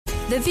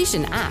The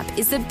Vision app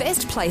is the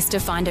best place to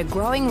find a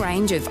growing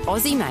range of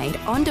Aussie-made,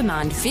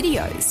 on-demand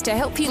videos to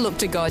help you look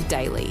to God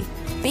daily.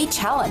 Be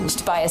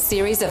challenged by a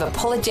series of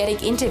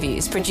apologetic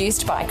interviews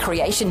produced by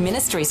Creation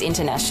Ministries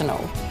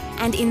International,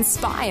 and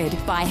inspired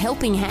by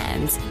Helping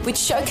Hands, which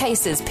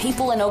showcases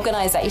people and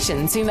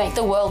organisations who make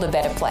the world a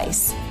better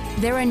place.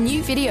 There are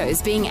new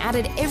videos being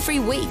added every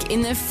week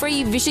in the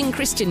free Vision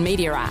Christian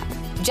Media app.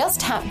 Just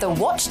tap the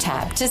Watch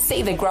tab to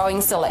see the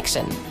growing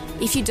selection.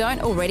 If you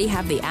don't already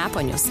have the app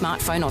on your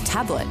smartphone or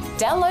tablet,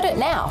 download it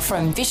now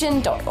from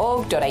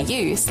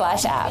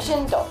vision.org.au/app.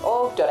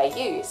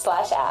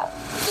 Vision.org.au/app.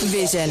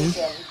 Vision.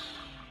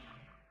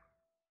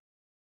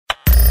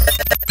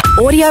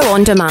 Audio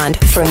on demand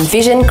from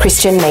Vision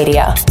Christian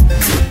Media.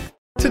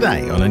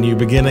 Today on A New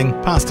Beginning,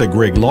 Pastor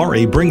Greg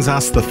Laurie brings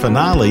us the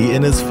finale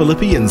in his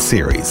Philippians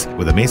series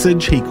with a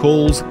message he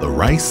calls The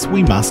Race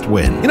We Must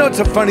Win. You know, it's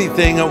a funny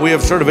thing. We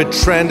have sort of a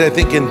trend, I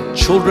think, in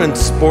children's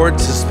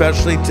sports,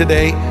 especially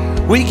today.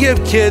 We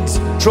give kids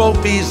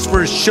trophies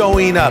for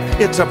showing up.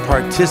 It's a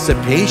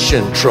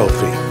participation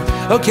trophy.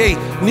 Okay,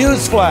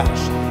 newsflash.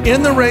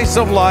 In the race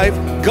of life,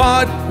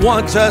 God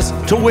wants us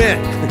to win.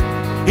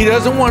 He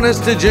doesn't want us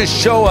to just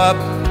show up.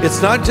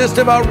 It's not just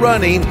about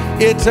running,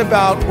 it's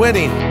about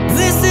winning.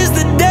 This is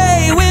the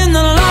day when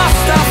the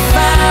lost are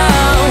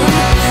found.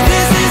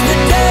 This is the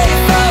day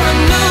for a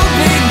new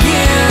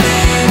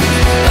beginning.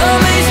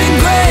 Amazing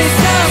grace,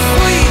 how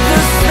sweet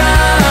the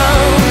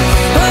sound.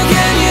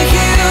 Again you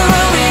hear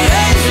all the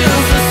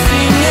angels are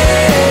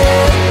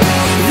singing.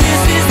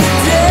 This is the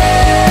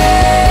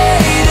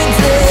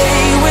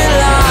day when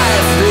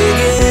life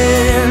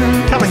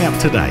begins. Coming up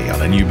today on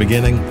A New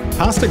Beginning,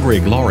 Pastor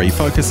Greg Laurie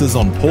focuses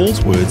on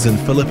Paul's words in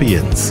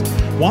Philippians.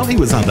 While he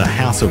was under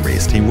house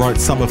arrest, he wrote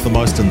some of the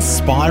most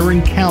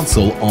inspiring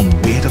counsel on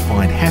where to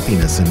find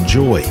happiness and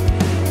joy.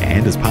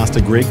 And as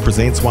Pastor Greg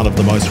presents one of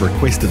the most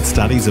requested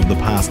studies of the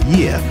past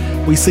year,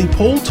 we see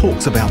Paul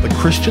talks about the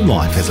Christian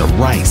life as a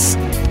race.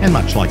 And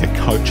much like a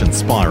coach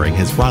inspiring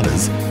his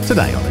runners,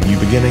 today on A New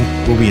Beginning,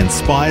 we'll be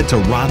inspired to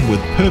run with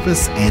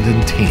purpose and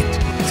intent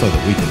so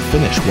that we can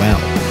finish well.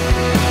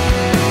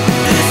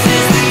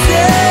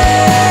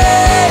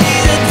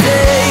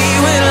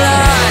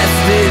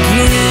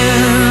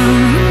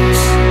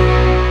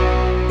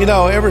 You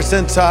know, ever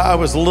since I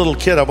was a little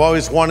kid, I've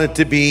always wanted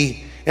to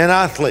be an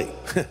athlete.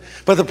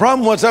 But the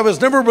problem was I was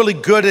never really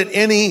good at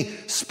any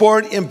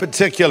sport in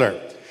particular.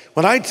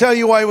 When I tell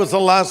you I was the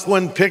last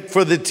one picked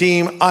for the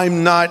team,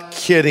 I'm not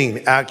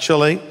kidding,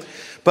 actually.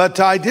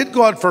 But I did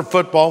go out for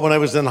football when I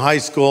was in high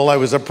school. I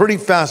was a pretty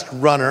fast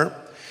runner.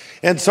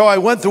 And so I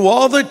went through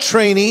all the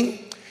training,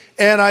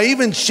 and I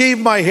even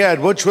shaved my head,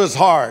 which was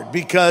hard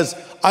because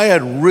I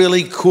had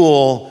really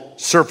cool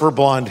surfer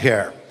blonde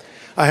hair.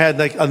 I had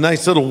like a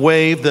nice little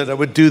wave that I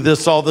would do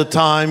this all the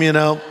time, you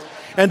know.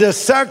 And to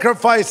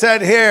sacrifice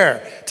that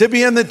hair to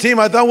be in the team,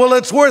 I thought, well,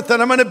 it's worth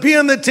it. I'm going to be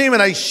in the team.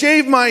 And I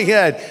shaved my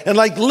head. And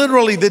like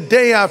literally the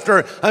day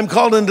after, I'm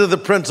called into the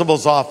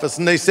principal's office.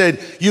 And they said,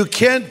 you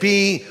can't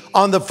be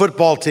on the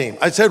football team.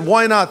 I said,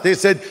 why not? They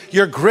said,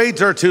 your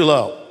grades are too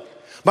low.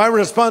 My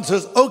response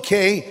was,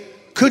 okay,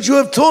 could you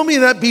have told me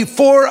that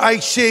before I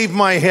shaved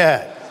my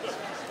head?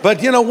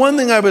 But you know, one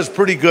thing I was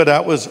pretty good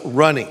at was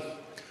running.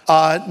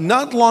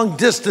 Not long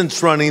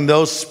distance running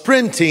though,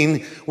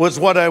 sprinting was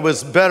what I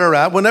was better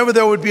at. Whenever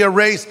there would be a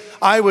race,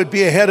 I would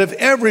be ahead of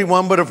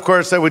everyone, but of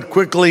course I would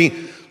quickly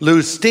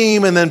lose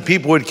steam and then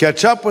people would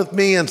catch up with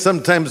me and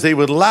sometimes they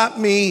would lap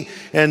me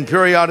and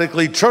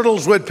periodically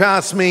turtles would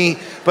pass me,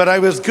 but I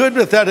was good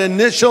with that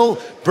initial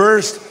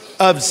burst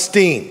of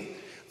steam.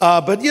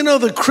 But you know,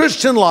 the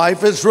Christian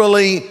life is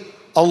really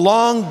a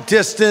long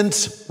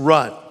distance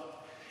run.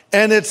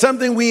 And it's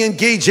something we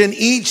engage in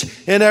each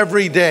and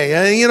every day.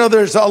 And you know,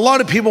 there's a lot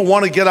of people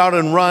want to get out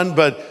and run,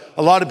 but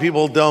a lot of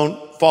people don't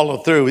follow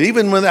through.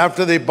 Even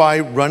after they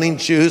buy running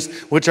shoes,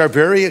 which are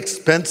very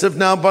expensive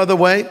now, by the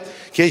way, in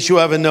case you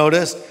haven't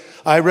noticed.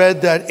 I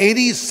read that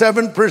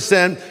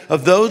 87%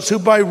 of those who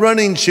buy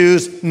running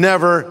shoes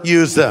never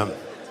use them.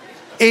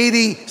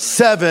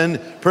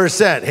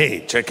 87%.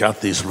 Hey, check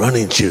out these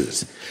running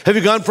shoes. Have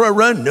you gone for a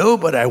run? No,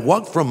 but I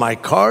walked from my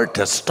car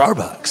to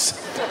Starbucks.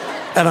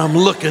 And I'm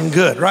looking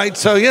good, right?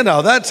 So, you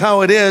know, that's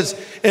how it is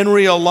in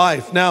real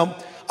life. Now,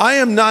 I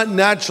am not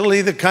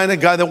naturally the kind of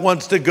guy that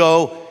wants to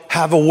go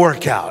have a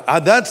workout.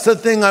 That's the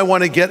thing I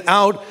want to get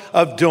out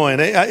of doing.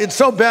 It's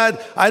so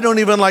bad, I don't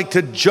even like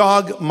to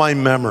jog my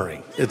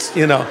memory. It's,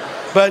 you know,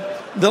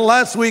 but the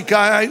last week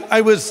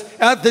I was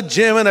at the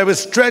gym and I was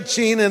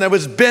stretching and I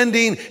was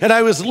bending and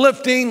I was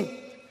lifting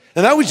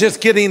and I was just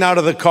getting out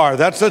of the car.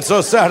 That's what's so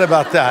sad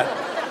about that.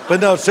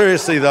 But no,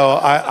 seriously though,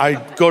 I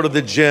go to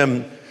the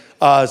gym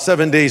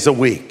 7 days a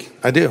week.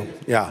 I do,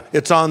 yeah.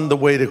 It's on the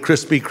way to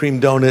Krispy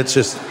Kreme donuts.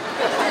 Just,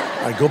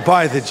 I go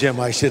by the gym,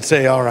 I should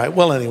say. All right,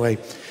 well, anyway.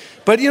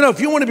 But you know, if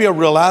you want to be a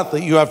real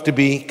athlete, you have to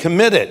be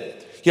committed.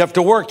 You have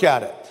to work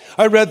at it.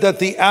 I read that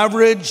the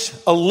average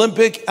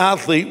Olympic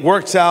athlete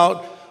works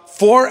out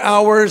 4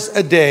 hours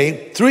a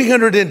day,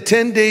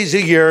 310 days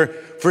a year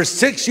for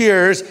 6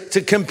 years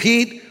to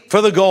compete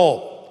for the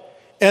gold.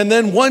 And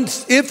then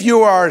once, if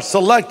you are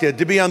selected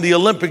to be on the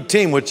Olympic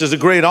team, which is a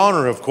great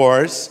honor, of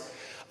course,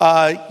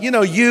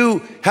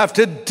 you have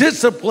to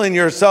discipline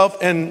yourself.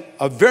 And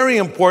a very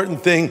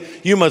important thing,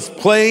 you must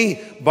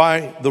play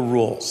by the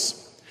rules.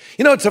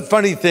 You know, it's a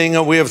funny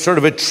thing. We have sort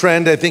of a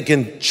trend, I think,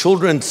 in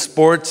children's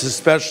sports,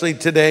 especially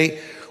today,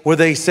 where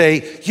they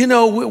say,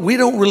 we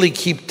don't really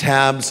keep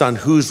tabs on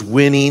who's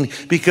winning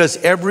because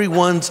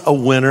everyone's a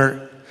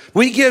winner.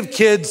 We give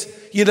kids,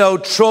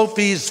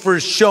 trophies for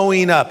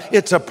showing up.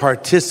 It's a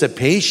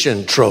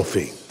participation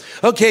trophy.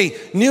 Okay,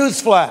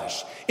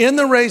 newsflash. In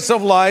the race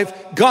of life,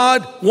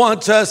 God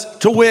wants us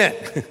to win.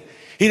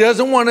 He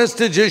doesn't want us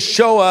to just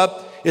show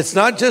up. It's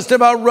not just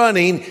about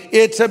running,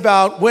 it's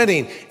about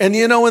winning. And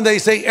when they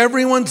say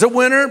everyone's a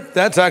winner,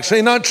 that's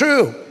actually not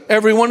true.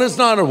 Everyone is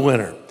not a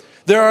winner.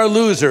 There are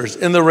losers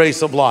in the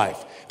race of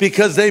life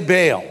because they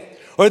bail,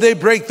 or they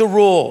break the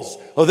rules,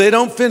 or they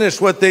don't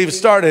finish what they've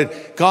started.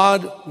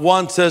 God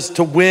wants us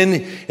to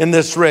win in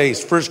this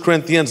race. 1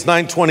 Corinthians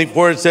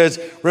 9:24 says,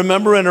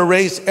 remember, in a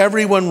race,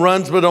 everyone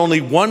runs, but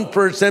only one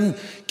person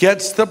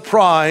gets the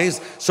prize.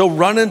 So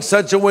run in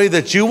such a way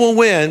that you will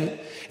win.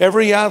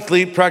 Every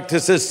athlete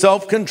practices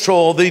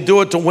self-control. They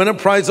do it to win a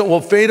prize that will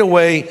fade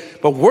away,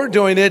 but we're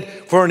doing it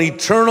for an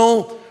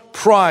eternal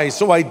prize.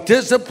 So I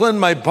discipline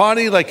my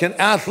body like an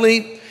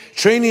athlete,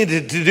 training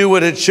it to do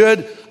what it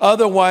should.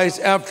 Otherwise,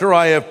 after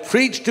I have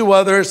preached to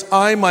others,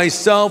 I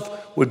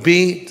myself would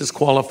be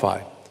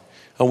disqualified.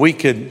 And we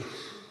could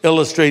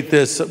illustrate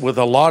this with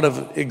a lot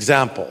of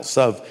examples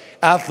of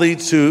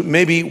athletes who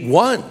maybe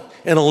won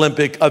an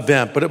Olympic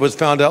event, but it was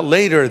found out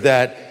later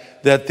that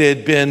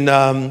they'd been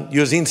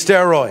using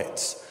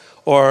steroids,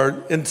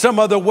 or in some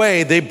other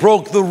way they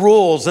broke the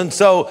rules, and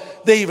so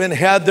they even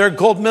had their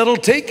gold medal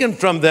taken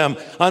from them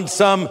on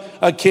some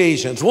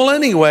occasions. Well,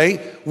 anyway,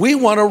 we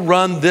want to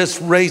run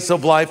this race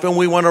of life, and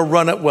we want to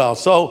run it well.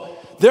 So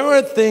there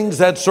are things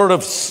that sort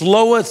of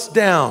slow us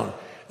down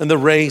in the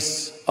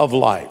race of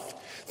life,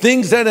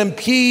 things that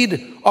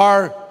impede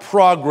our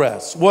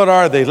progress. What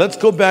are they? Let's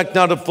go back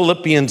now to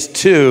Philippians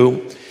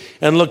 2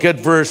 and look at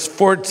verse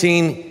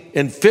 14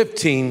 and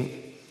 15,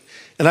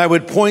 and I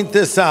would point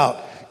this out.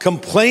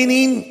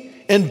 Complaining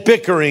and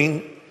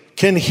bickering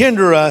can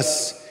hinder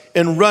us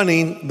in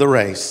running the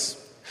race.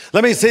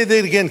 Let me say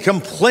that again.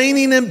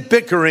 Complaining and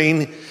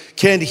bickering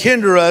can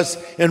hinder us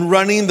in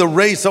running the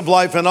race of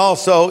life and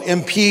also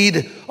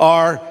impede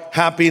our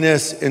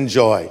happiness and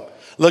joy.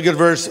 Look at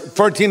verse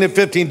 14 and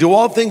 15. Do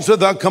all things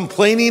without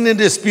complaining and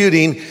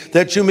disputing,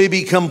 that you may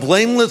become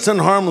blameless and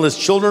harmless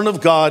children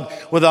of God,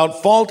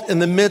 without fault in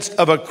the midst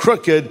of a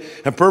crooked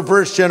and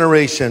perverse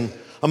generation,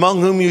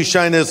 among whom you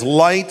shine as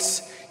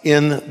lights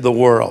in the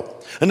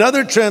world.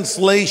 Another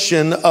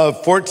translation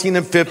of 14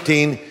 and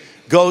 15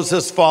 goes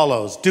as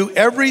follows. Do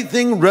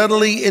everything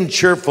readily and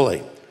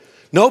cheerfully.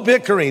 No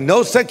bickering,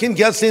 no second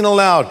guessing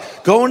allowed.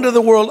 Go into the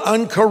world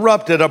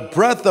uncorrupted, a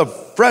breath of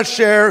fresh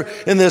air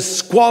in this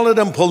squalid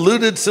and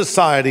polluted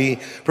society.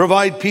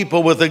 Provide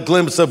people with a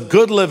glimpse of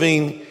good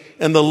living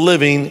and the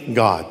living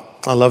God.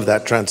 I love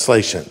that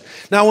translation.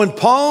 Now, when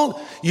Paul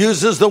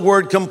uses the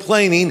word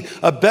complaining,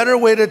 a better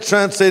way to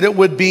translate it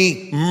would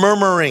be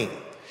murmuring.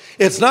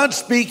 It's not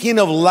speaking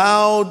of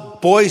loud,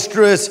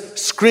 boisterous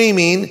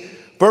screaming,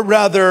 but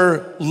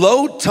rather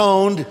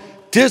low-toned,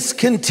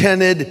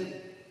 discontented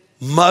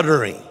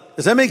muttering.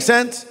 Does that make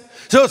sense?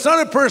 So it's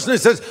not a person who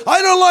says,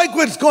 I don't like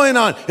what's going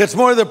on. It's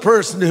more the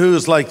person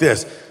who's like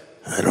this.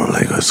 I don't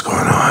like what's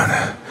going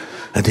on.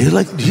 Do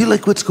you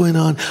like what's going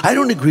on? I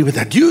don't agree with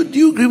that. Do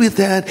you agree with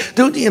that?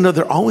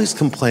 They're always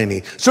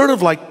complaining. Sort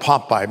of like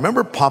Popeye.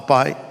 Remember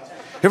Popeye? You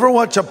ever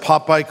watch a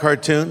Popeye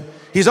cartoon?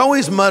 He's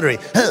always muttering.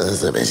 And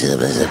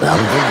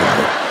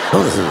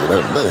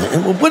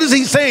what is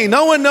he saying?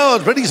 No one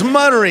knows, but he's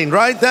muttering,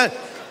 right?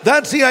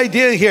 That's the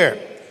idea here.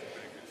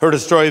 Heard a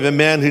story of a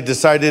man who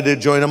decided to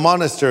join a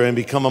monastery and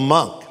become a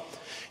monk.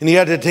 And he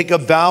had to take a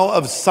vow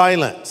of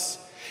silence.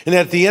 And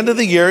at the end of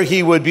the year,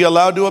 he would be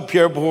allowed to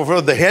appear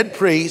before the head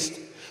priest,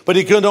 but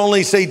he could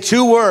only say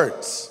 2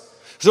 words.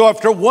 So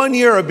after 1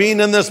 year of being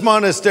in this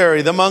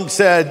monastery, the monk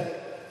said,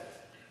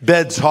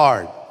 bed's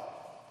hard.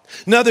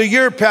 Another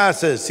year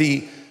passes.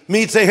 He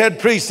meets a head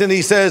priest and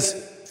he says,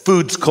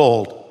 food's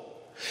cold.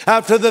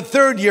 After the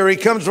 3rd year, he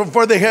comes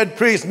before the head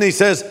priest and he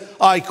says,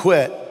 I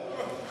quit.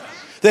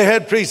 The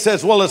head priest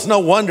says, well, it's no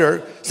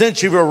wonder.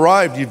 Since you've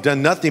arrived, you've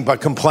done nothing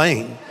but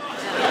complain.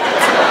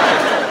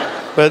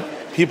 But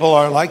people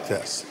are like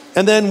this.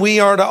 And then we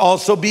are to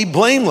also be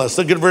blameless.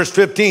 Look at verse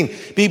 15.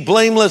 Be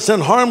blameless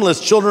and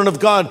harmless, children of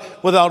God,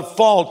 without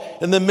fault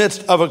in the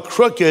midst of a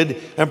crooked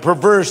and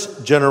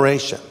perverse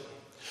generation.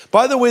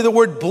 By the way, the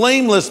word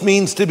blameless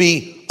means to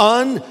be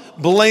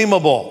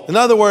unblameable. In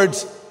other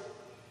words,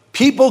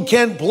 people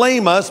can't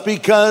blame us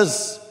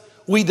because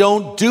we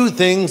don't do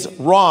things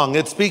wrong.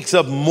 It speaks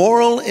of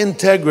moral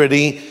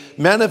integrity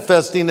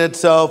manifesting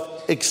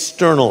itself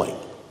externally.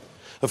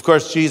 Of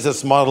course,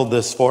 Jesus modeled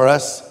this for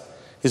us.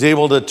 He's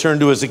able to turn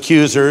to his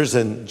accusers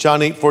in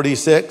John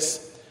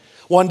 8:46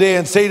 one day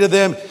and say to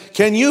them,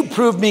 can you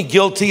prove me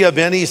guilty of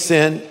any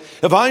sin?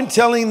 If I'm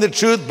telling the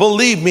truth,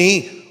 believe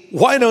me.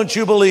 Why don't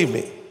you believe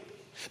me?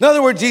 In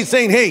other words, he's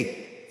saying,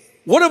 hey,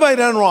 what have I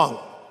done wrong?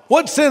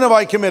 What sin have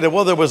I committed?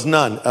 Well, there was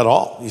none at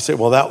all. You say,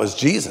 well, that was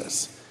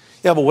Jesus.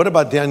 Yeah, but what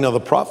about Daniel the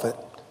prophet?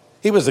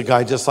 He was a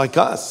guy just like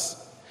us.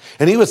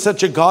 And he was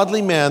such a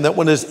godly man that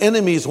when his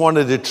enemies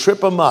wanted to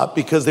trip him up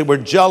because they were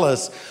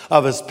jealous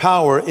of his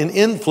power and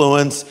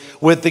influence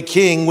with the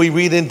king, we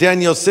read in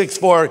Daniel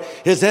 6:4,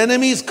 his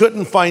enemies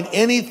couldn't find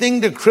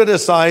anything to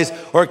criticize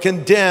or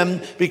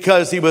condemn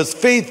because he was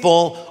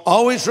faithful,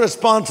 always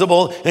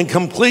responsible, and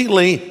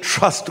completely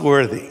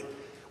trustworthy.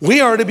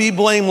 We are to be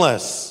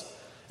blameless.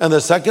 And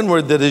the second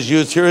word that is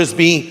used here is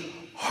be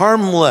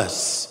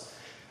harmless.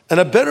 And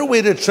a better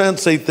way to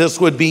translate this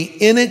would be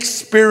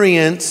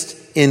inexperienced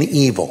in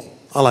evil.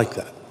 I like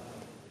that.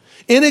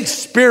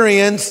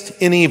 Inexperienced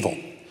in evil.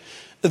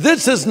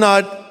 This is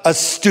not a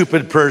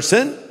stupid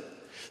person.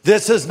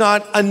 This is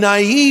not a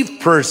naive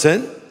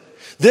person.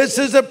 This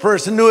is a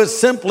person who is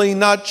simply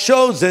not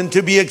chosen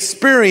to be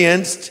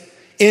experienced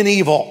in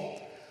evil.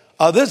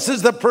 This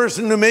is the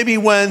person who maybe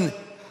when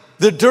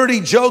the dirty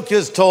joke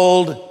is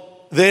told,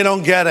 they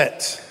don't get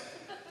it.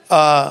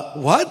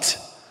 What?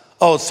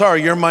 Oh,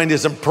 sorry, your mind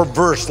isn't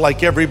perverse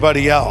like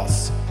everybody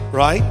else,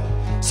 right?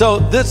 So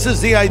this is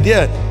the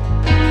idea.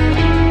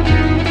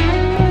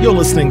 You're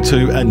listening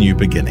to A New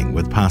Beginning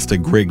with Pastor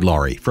Greg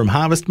Laurie from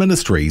Harvest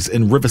Ministries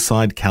in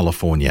Riverside,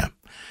 California.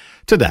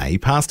 Today,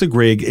 Pastor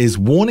Greg is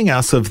warning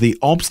us of the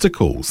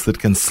obstacles that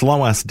can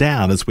slow us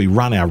down as we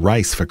run our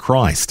race for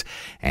Christ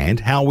and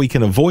how we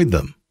can avoid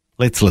them.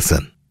 Let's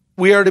listen.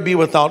 We are to be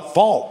without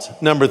fault.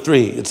 Number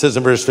 3, it says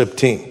in verse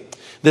 15.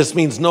 This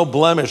means no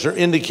blemish or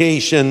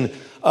indication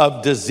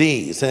of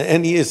disease.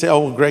 And you say,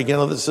 oh, Greg,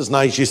 this is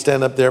nice. You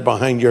stand up there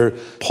behind your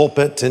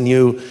pulpit and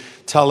you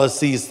tell us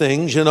these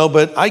things,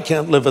 but I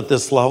can't live at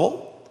this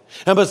level.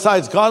 And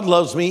besides, God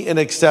loves me and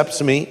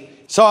accepts me.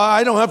 So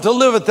I don't have to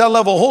live at that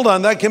level. Hold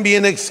on, that can be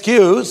an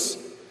excuse.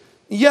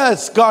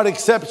 Yes, God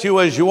accepts you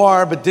as you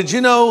are, but did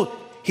you know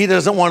he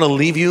doesn't want to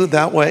leave you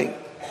that way?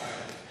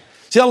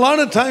 See, a lot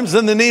of times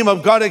in the name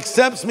of God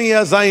accepts me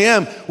as I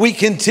am, we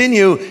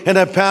continue in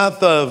a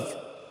path of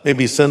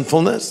maybe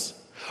sinfulness.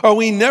 Or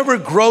we never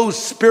grow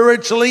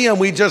spiritually and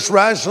we just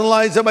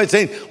rationalize it by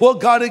saying, well,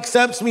 God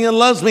accepts me and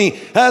loves me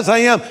as I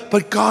am.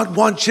 But God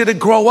wants you to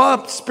grow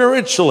up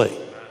spiritually.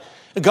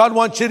 God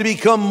wants you to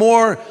become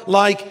more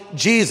like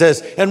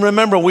Jesus. And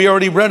remember, we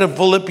already read in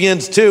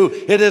Philippians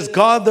 2, it is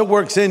God that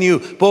works in you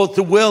both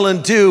to will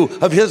and do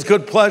of his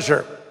good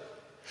pleasure.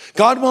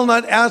 God will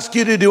not ask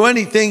you to do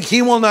anything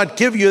he will not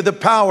give you the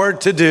power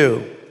to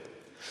do.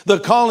 The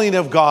calling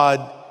of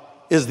God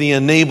is the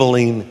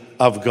enabling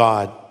of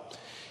God.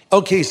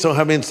 Okay, so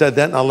having said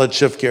that, now let's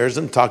shift gears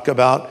and talk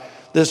about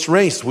this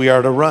race we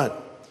are to run.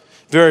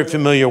 Very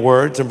familiar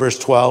words in verse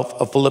 12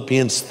 of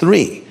Philippians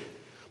 3.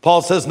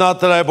 Paul says, not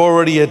that I've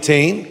already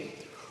attained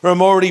or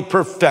am already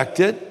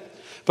perfected,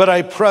 but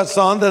I press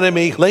on that I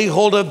may lay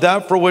hold of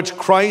that for which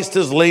Christ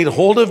has laid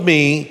hold of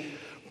me.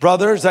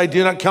 Brothers, I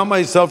do not count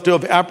myself to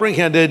have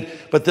apprehended,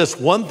 but this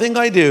one thing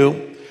I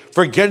do,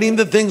 forgetting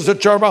the things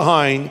which are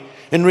behind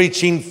and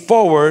reaching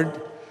forward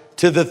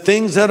to the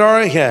things that are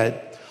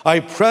ahead, I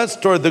press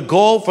toward the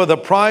goal for the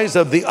prize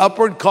of the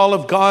upward call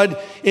of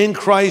God in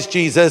Christ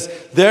Jesus.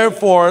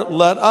 Therefore,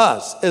 let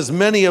us, as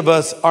many of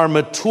us are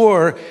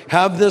mature,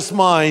 have this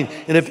mind.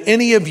 And if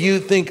any of you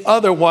think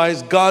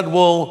otherwise, God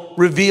will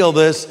reveal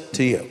this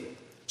to you.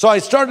 So I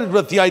started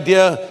with the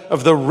idea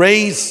of the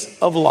race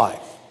of life.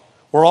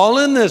 We're all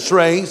in this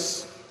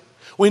race.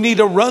 We need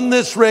to run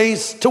this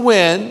race to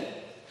win.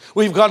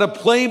 We've got to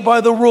play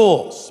by the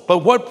rules.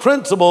 But what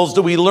principles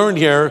do we learn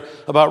here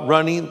about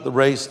running the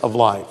race of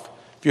life?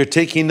 If you're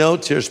taking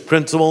notes, here's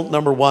principle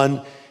number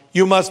 1.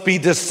 You must be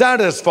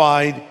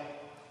dissatisfied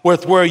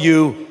with where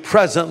you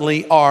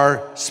presently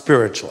are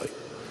spiritually.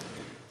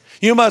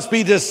 You must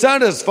be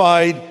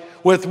dissatisfied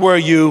with where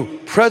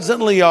you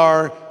presently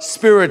are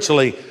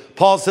spiritually.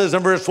 Paul says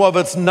in verse 12,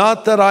 it's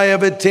not that I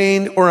have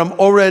attained or am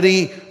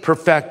already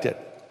perfected.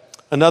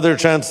 Another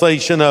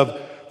translation of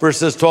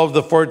verses 12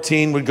 to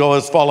 14 would go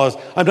as follows.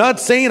 I'm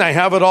not saying I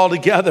have it all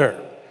together,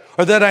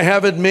 or that I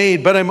have it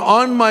made, but I'm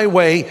on my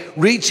way,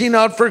 reaching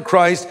out for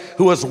Christ,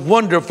 who has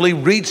wonderfully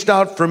reached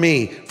out for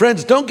me.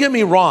 Friends, don't get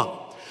me wrong.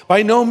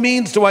 By no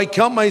means do I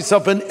count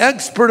myself an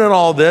expert in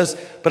all this,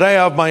 but I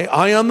have my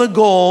eye on the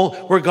goal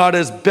where God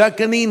is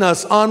beckoning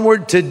us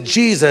onward to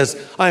Jesus.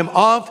 I'm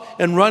off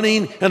and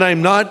running, and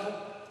I'm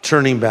not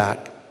turning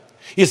back.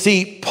 You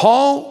see,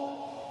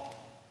 Paul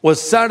was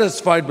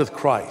satisfied with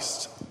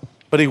Christ,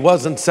 but he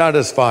wasn't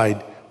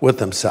satisfied with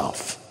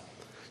himself.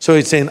 So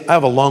he's saying, I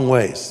have a long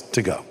ways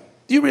to go.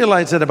 Do you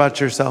realize that about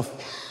yourself?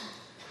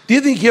 Do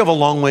you think you have a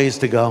long ways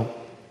to go?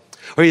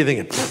 Or are you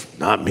thinking,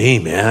 not me,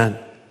 man.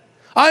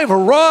 I've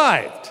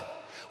arrived.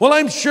 Well,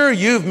 I'm sure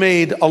you've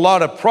made a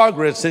lot of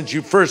progress since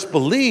you first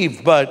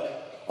believed,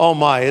 but oh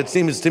my, it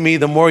seems to me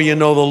the more you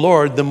know the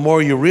Lord, the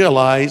more you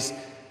realize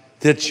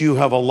that you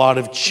have a lot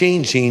of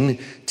changing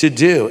to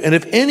do. And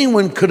if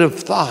anyone could have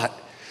thought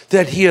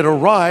that he had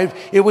arrived,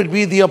 it would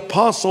be the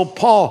Apostle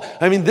Paul.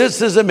 I mean,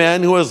 this is a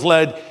man who has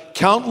led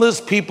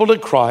countless people to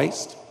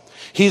Christ.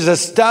 He's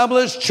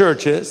established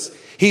churches.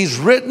 He's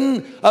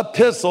written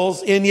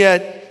epistles, and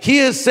yet he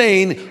is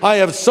saying, I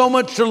have so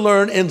much to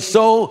learn and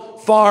so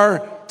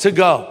far to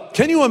go.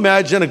 Can you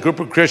imagine a group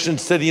of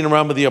Christians sitting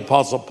around with the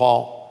Apostle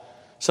Paul?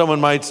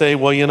 Someone might say,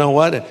 well, you know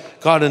what?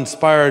 God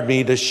inspired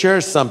me to share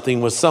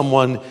something with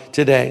someone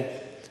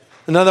today.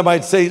 Another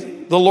might say,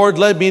 the Lord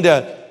led me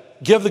to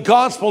give the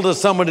gospel to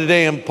someone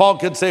today. And Paul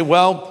could say,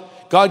 well,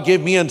 God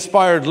gave me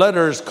inspired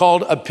letters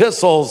called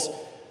epistles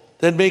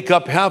that make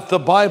up half the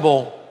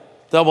Bible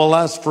that will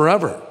last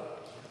forever.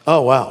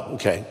 Oh, wow.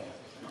 Okay.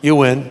 You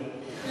win.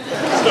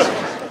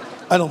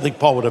 I don't think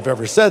Paul would have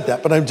ever said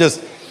that, but I'm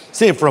just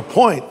saying for a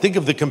point, think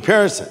of the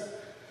comparison.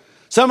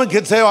 Someone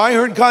could say, oh, I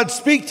heard God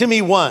speak to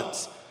me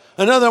once.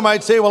 Another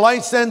might say, well, I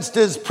sensed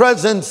his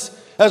presence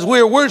as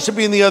we were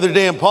worshiping the other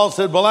day. And Paul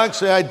said, well,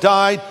 actually, I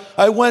died.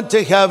 I went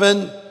to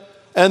heaven,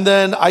 and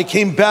then I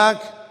came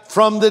back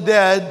from the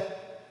dead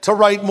to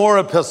write more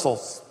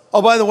epistles.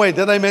 Oh, by the way,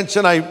 did I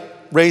mention I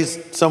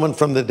raised someone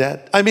from the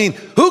dead? I mean,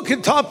 who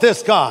can top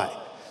this guy?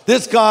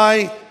 This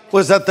guy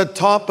was at the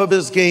top of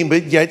his game,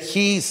 but yet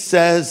he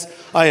says,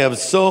 I have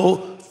so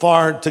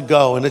far to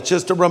go. And it's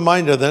just a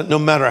reminder that no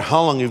matter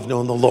how long you've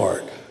known the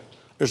Lord,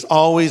 there's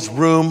always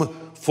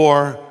room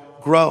for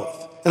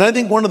growth. And I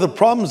think one of the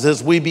problems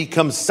is we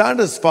become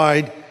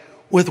satisfied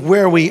with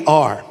where we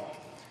are.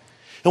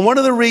 And one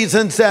of the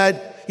reasons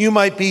that you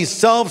might be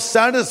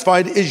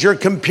self-satisfied is you're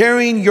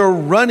comparing your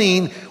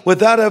running with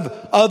that of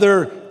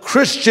other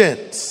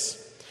Christians.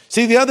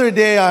 See, the other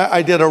day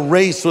I did a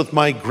race with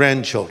my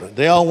grandchildren.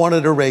 They all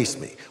wanted to race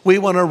me. We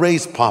want to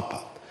race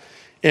Papa.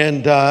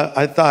 And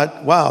I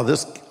thought, wow,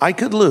 I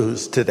could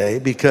lose today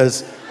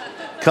because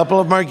a couple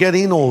of them are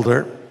getting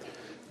older.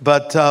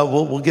 But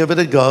we'll give it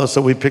a go. So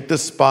we picked a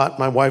spot.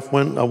 My wife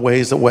went a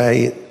ways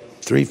away,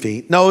 3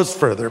 feet. No, it's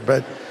further.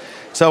 But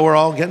so we're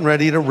all getting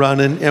ready to run,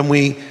 and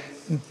we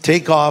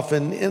take off,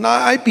 and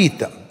I beat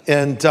them.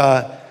 And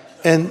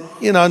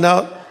you know,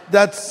 now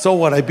that's so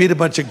what? I beat a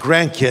bunch of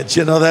grandkids.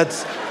 You know,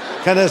 that's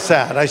kind of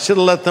sad. I should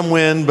have let them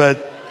win, but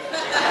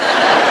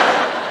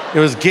it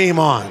was game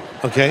on,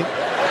 okay?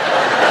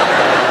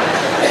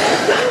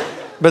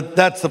 But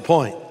that's the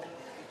point.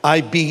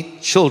 I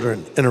beat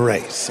children in a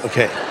race,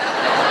 okay?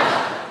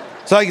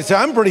 So I can say,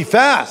 I'm pretty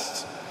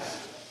fast.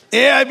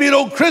 Yeah, I beat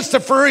old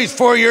Christopher. He's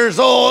 4 years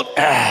old.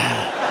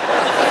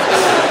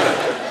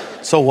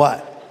 So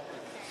what?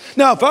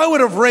 Now, if I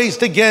would have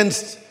raced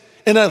against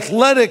an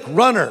athletic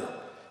runner,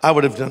 I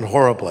would have done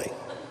horribly.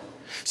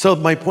 So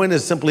my point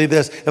is simply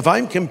this. If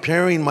I'm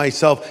comparing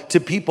myself to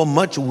people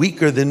much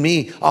weaker than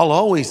me, I'll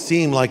always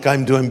seem like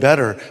I'm doing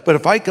better. But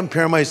if I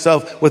compare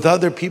myself with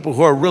other people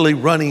who are really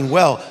running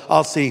well,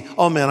 I'll see,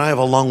 oh man, I have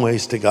a long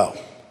ways to go.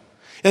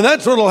 And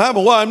that's what will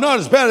happen. Well, I'm not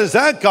as bad as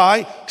that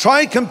guy.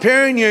 Try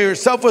comparing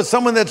yourself with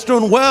someone that's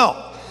doing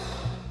well.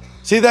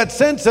 See, that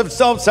sense of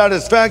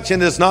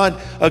self-satisfaction is not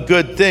a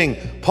good thing.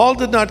 Paul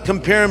did not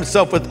compare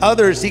himself with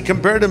others. He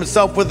compared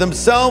himself with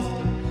himself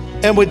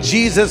and with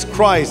Jesus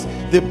Christ.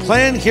 The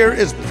plan here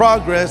is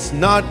progress,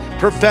 not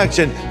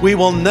perfection. We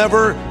will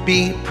never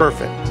be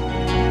perfect.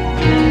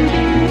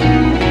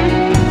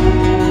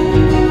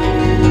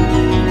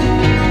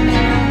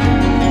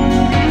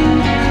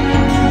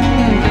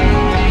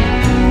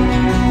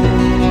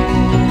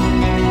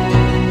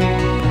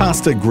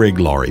 Pastor Greg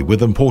Laurie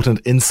with important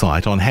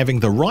insight on having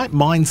the right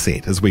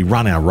mindset as we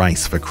run our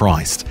race for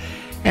Christ.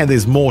 And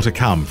there's more to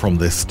come from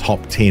this top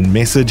 10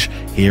 message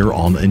here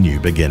on A New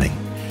Beginning.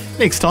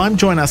 Next time,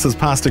 join us as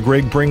Pastor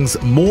Greg brings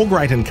more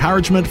great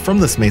encouragement from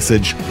this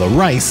message, The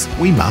Race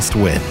We Must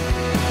Win.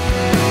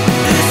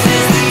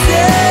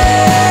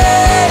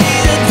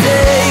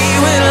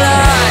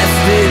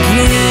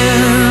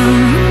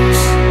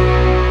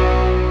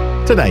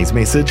 Today's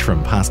message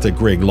from Pastor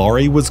Greg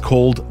Laurie was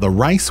called The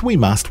Race We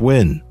Must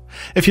Win.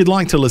 If you'd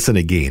like to listen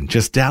again,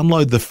 just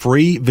download the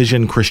free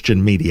Vision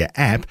Christian Media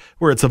app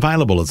where it's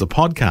available as a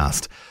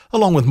podcast,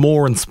 along with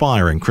more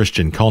inspiring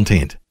Christian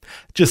content.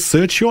 Just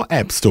search your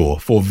app store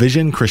for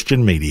Vision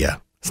Christian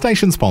Media.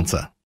 Station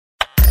sponsor.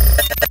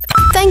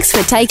 Thanks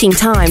for taking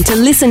time to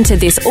listen to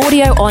this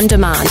audio on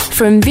demand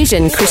from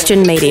Vision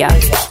Christian Media.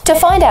 To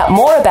find out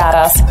more about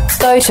us,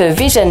 go to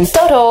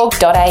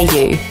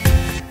vision.org.au.